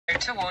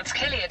towards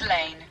Killiard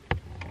Lane.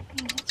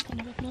 Oh, that's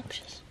kind of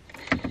obnoxious.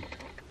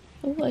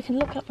 Oh, I can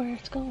look at where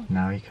it's going.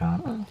 No, you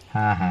can't. Oh.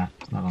 Haha,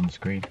 it's not on the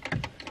screen.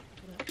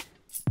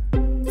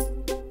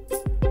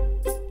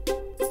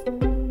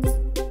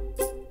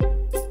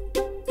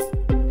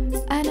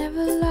 I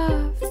never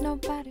loved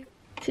nobody.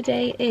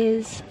 Today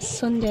is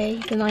Sunday,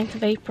 the 9th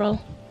of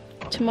April.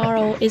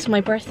 Tomorrow is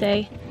my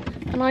birthday,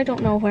 and I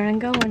don't know where I'm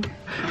going.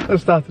 That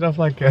started off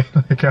like a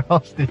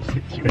hostage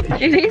situation.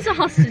 It is a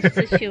hostage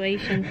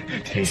situation.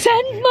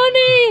 Send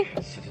money!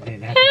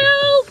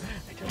 Help!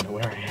 I don't know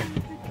where I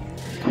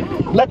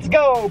am. Let's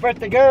go,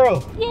 birthday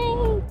girl!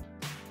 Yay!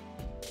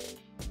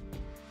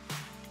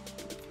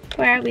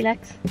 Where are we,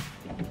 Lex?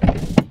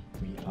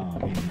 We are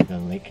in the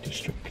Lake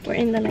District. We're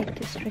in the Lake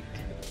District.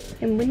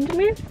 In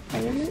Windermere? Are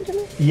you in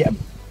Windermere?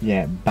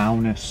 Yeah,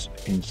 Bowness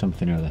in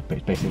something or other, but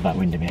it's basically like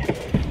Windermere.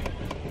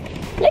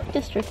 Lake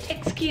District.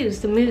 Excuse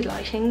the mood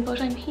lighting,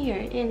 but I'm here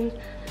in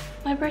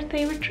my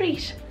birthday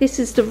retreat. This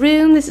is the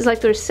room. This is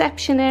like the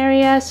reception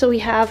area. So we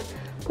have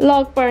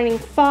log burning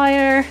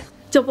fire,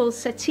 double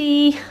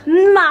settee,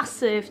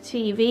 massive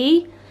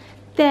TV.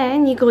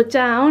 Then you go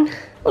down,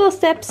 little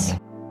steps,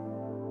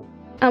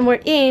 and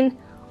we're in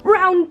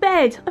round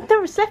bed. I've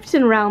never slept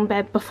in round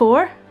bed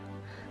before.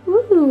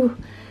 Woo!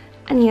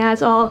 And he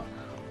has all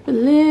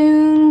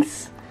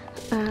balloons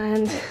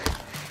and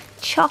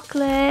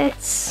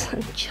chocolates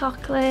and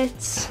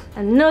chocolates.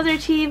 Another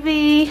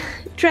TV,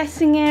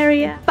 dressing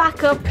area,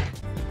 backup,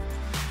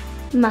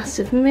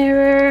 massive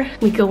mirror.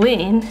 We go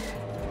in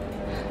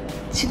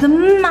to the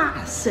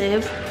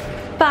massive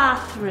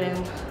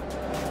bathroom.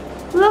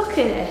 Look at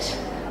it.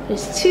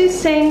 There's 2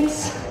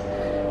 sinks,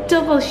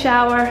 double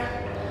shower,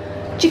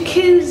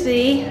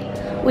 jacuzzi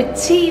with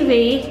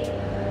TV,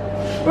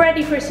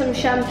 ready for some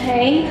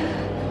champagne.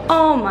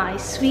 Oh my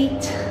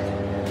sweet.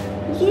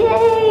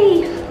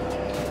 Yay!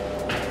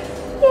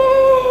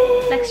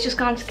 Yay! Lex just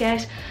gone to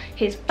get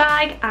his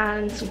bag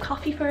and some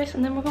coffee for us,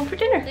 and then we're going for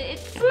dinner.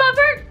 It's my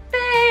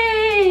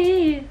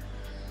birthday!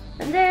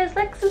 And there's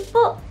Lex's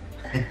butt.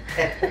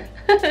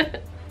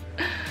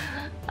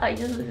 I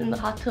just was in the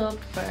hot tub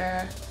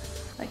for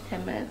like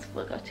 10 minutes,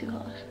 but it got too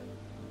hot.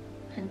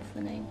 Hence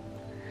the name.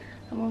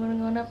 And we're gonna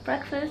go and have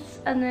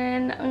breakfast, and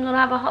then I'm gonna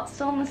have a hot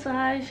stone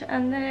massage,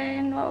 and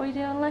then what are we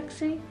doing,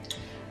 Lexi?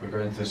 We're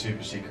going to the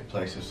super secret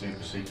place of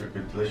super secret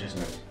good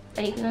deliciousness.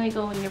 And you can only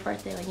go on your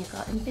birthday when you've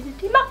got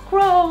infinity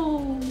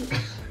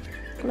macros.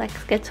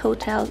 Lex gets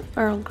Hotel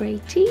Earl Grey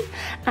tea,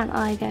 and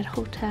I get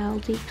Hotel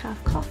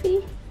Decaf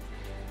coffee.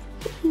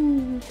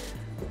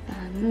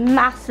 A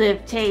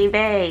massive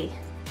TV.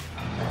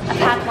 I've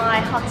had my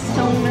hot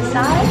stone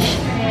massage,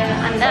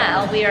 and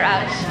now we are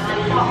out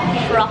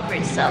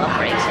proper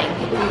celebrating.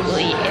 Oh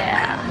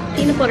yeah.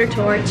 Peanut butter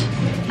torch,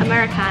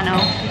 Americano,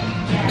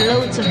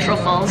 loads of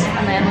truffles,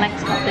 and then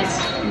Lex got this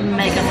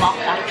mega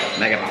mocha.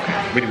 Mega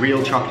mocha. With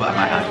real chocolate, I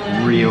might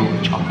add. Real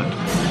chocolate.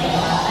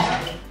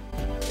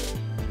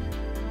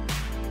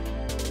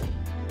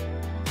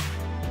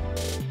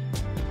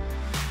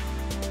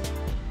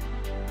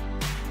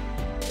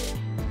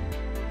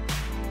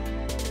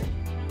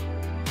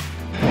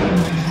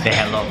 Say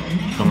hello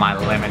to my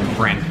lemon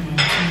friend.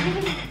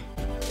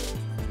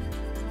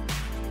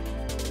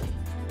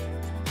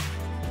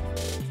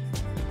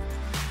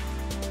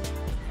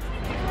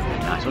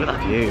 Nice, look at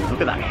that view,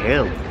 look at that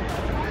hill.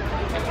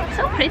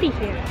 So pretty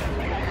here.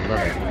 Love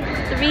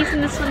it. The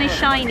reason the sun is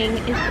shining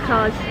is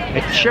because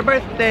It's your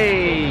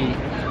birthday!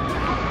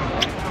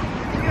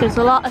 there's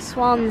a lot of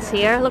swans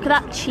here. Look at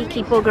that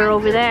cheeky bugger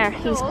over there.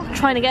 He's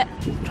trying to get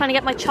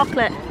my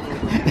chocolate.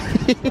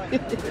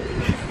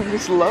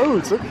 There's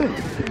loads, look at them.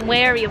 I'm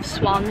wary of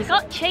swans.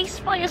 Got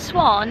chased by a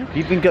swan.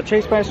 You've been got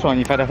chased by a swan,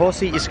 you've had a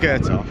horse eat your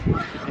skirt off.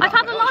 I've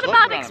had a lot of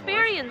bad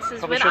experiences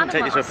Probably with shouldn't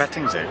animals. take you to a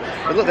petting zoo.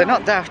 But look, they're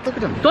not daft, look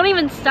at them. Don't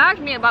even start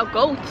me about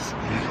goats.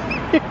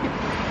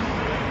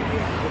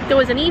 There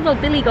was an evil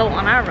billy goat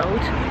on our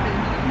road.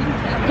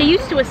 He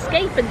used to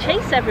escape and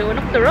chase everyone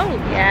up the road.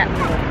 Yeah,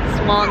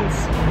 swans.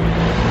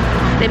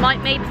 They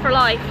might mate for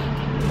life,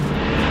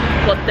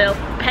 but they'll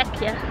peck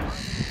you.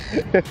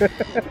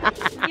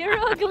 You're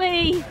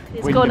ugly.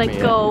 It's gonna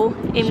go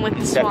in with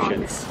the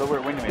swans. So we're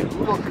at Windermere.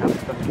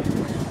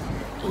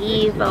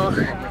 Evil,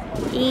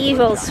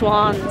 evil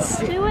swans.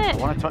 Do I it.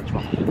 want to touch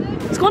one.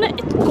 It's gonna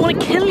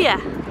kill you.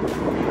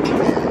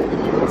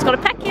 It's gonna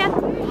peck you.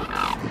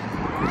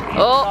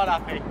 Oh, Not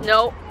happy.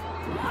 no.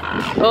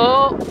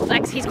 Oh,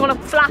 Lex, he's gonna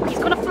flap you. He's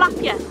gonna flap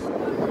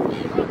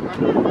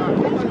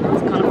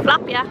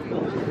you.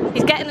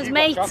 He's getting his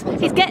mates.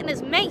 He's getting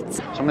his mates.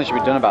 Something should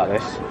be done about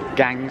this.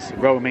 Gangs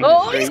roaming the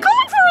Oh, streets. he's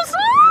coming for us!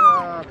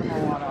 Oh! Come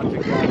on, I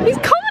think so. He's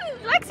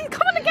coming, Lex, he's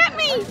coming to get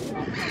me!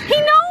 He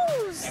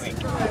knows!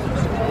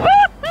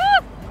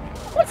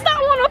 What's that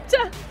one up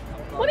to?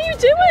 What are you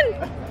doing?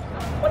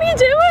 What are you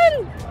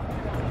doing?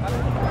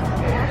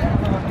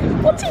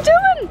 What's he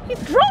doing?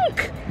 He's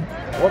drunk!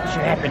 What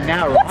should happen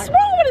now, right? What's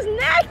wrong with his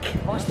neck?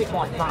 If I stick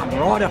my thumb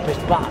right up his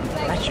butt,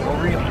 that should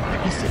really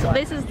piss it off.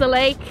 This is the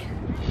lake.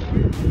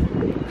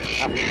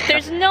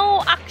 There's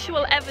no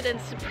actual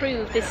evidence to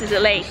prove this is a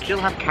lake. You still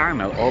have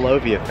caramel all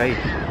over your face.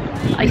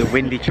 The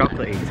windy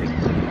chocolate eating.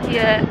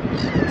 Yeah.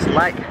 It's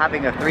like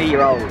having a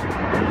 3-year-old.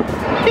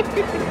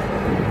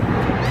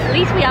 At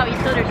least we have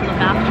each other to look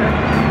after.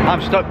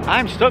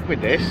 I'm stuck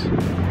with this.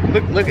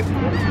 Look at,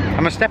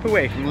 I'm a step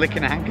away from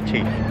licking a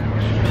handkerchief.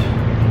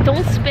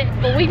 Don't spit,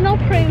 but we've no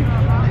proof.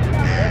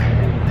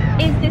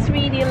 Is this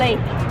really a lake?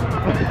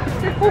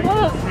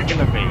 What's it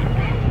gonna be?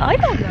 I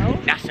don't know.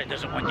 NASA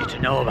doesn't want you to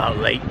know about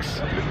lakes.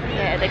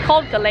 Yeah, they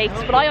call it the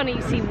lakes, but I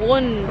only see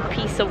one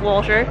piece of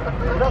water.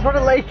 That's what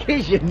a lake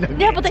is, you know.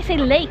 Yeah, but they say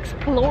lakes,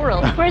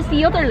 plural. Where's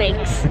the other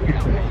lakes?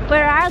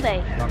 Where are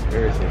they?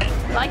 Where is it?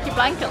 Like your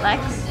blanket,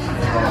 Lex.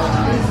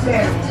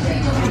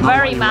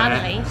 Very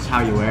manly. That's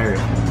how you wear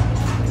it.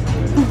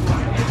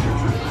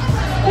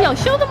 No,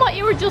 show them what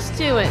you were just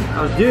doing.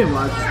 I was doing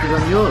what I was just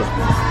doing on yours.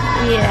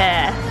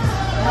 Yeah.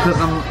 Because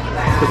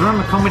when I'm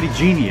a comedy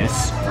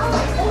genius,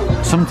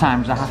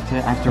 sometimes I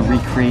have to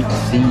recreate a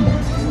scene.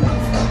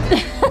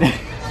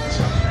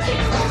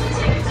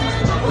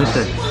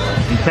 Listen,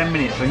 in 10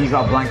 minutes when you've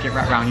got a blanket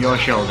wrapped around your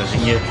shoulders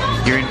and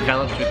you're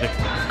enveloped with the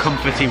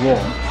comforty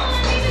warmth.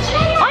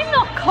 I'm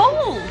not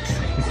cold.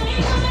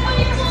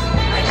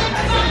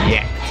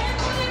 Yet.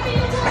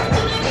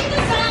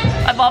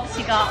 I've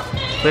obviously got...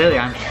 Clearly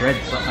I'm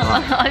shredded something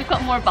like that. I've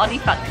got more body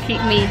fat to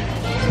keep me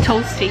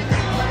toasty.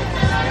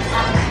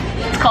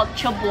 It's called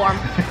chub warm.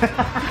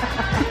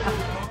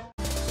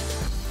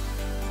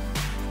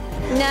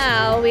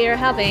 Now we are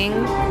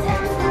having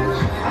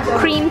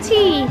cream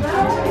tea.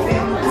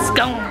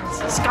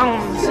 Scones,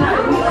 scones.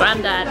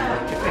 Granddad.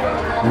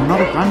 I'm not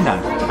a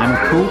granddad. I'm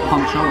a cool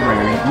poncho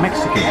wearing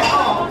Mexican.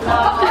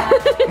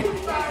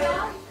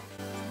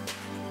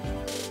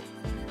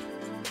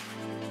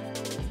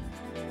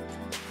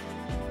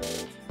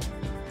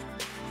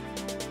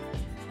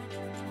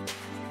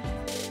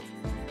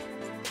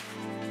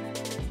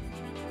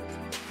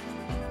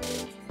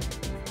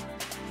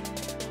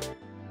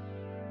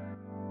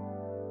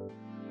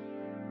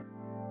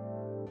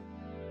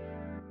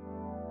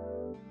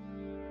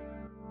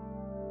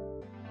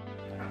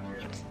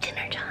 It's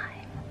dinner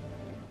time.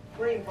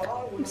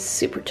 I'm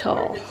super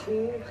tall.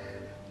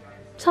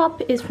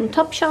 Top is from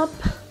Topshop.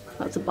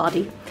 That's a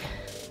body.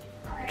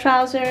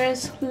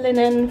 Trousers,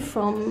 linen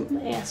from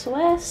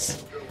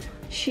ASOS.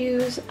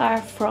 Shoes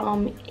are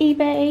from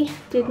eBay.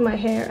 Did my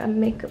hair and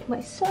makeup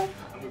myself.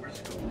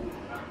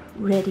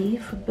 Ready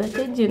for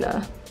birthday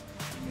dinner.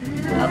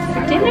 Out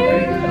for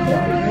dinner.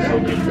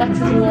 Lex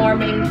is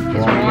warming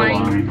his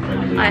wine.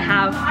 I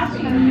have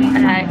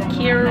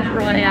Kir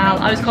Royale.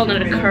 I was calling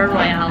it a Cur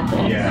Royale,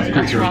 but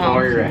that's wrong.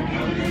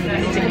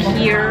 It's a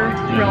Kir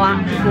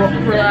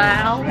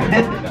Royale.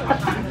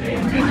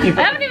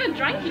 I haven't even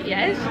drank it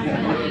yet.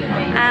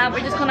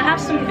 We're just gonna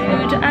have some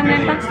food and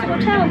then back to the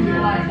hotel.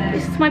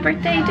 This is my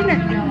birthday dinner.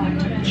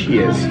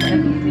 Cheers.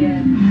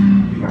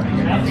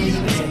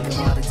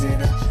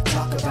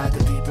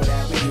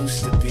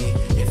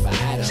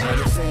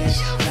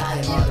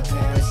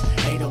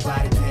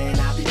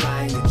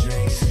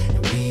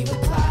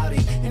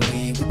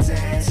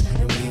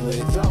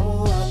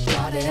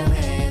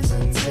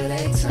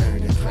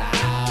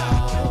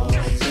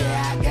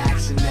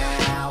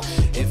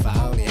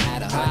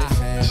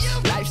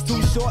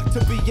 Short to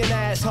be an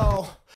asshole.